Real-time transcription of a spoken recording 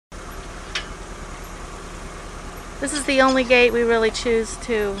This is the only gate we really choose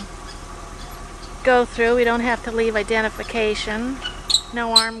to go through. We don't have to leave identification.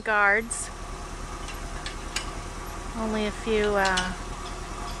 No armed guards. Only a few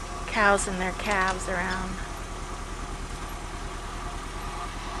cows and their calves around.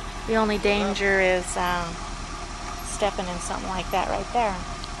 The only danger is stepping in something like that right there.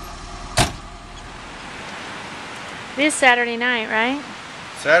 It is Saturday night, right?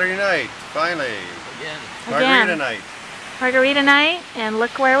 Saturday night, finally. Margarita night. Margarita night, and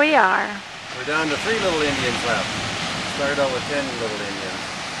look where we are. We're down to 3 little Indians left. Started out with 10 little Indians.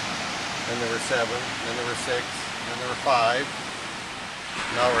 Then there were 7, then there were 6, then there were 5.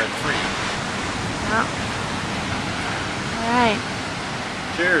 Now we're at 3. Oh. Alright.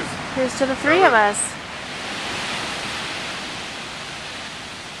 Cheers. Here's to the 3 of us.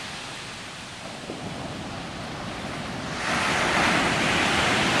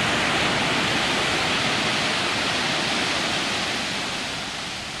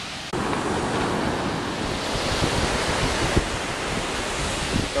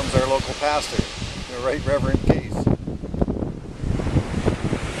 Comes our local pastor, the Right Reverend Case.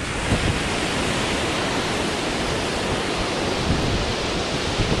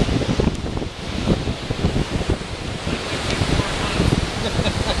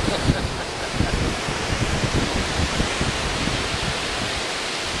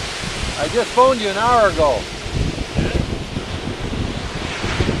 I just phoned you an hour ago.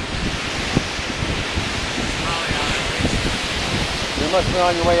 You must be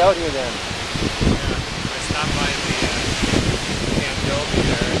on your way out here then. Yeah, I stopped by the Camp Joby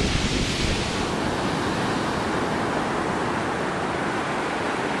there.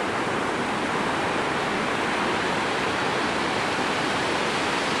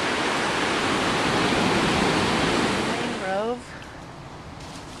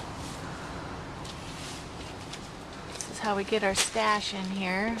 This is how we get our stash in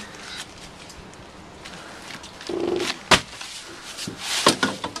here.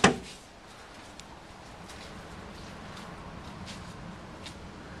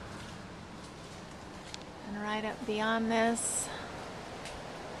 And right up beyond this,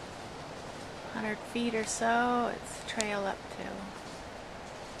 100 feet or so, it's a trail up to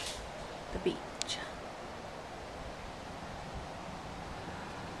the beach.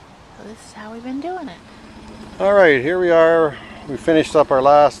 So this is how we've been doing it. Alright, here we are. We finished up our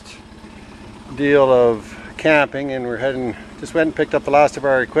last deal of camping and we're heading, just went and picked up the last of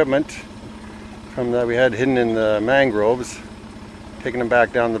our equipment from that we had hidden in the mangroves, taking them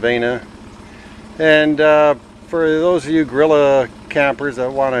back down the Vena. And for those of you guerrilla campers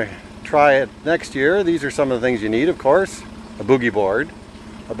that want to try it next year, these are some of the things you need, of course. A boogie board,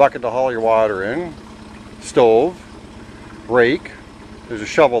 a bucket to haul your water in, stove, rake, there's a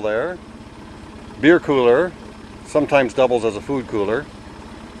shovel there, beer cooler, sometimes doubles as a food cooler,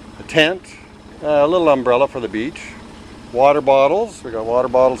 a tent, a little umbrella for the beach, water bottles, we got water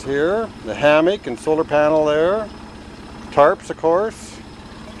bottles here, the hammock and solar panel there, tarps of course,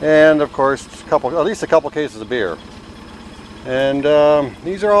 and of course at least a couple cases of beer. And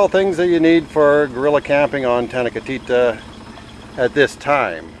these are all things that you need for guerrilla camping on Tanacatita at this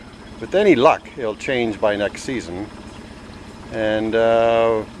time. With any luck, it'll change by next season. And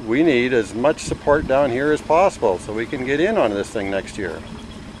we need as much support down here as possible so we can get in on this thing next year.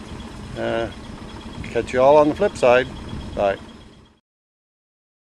 Catch you all on the flip side. Bye.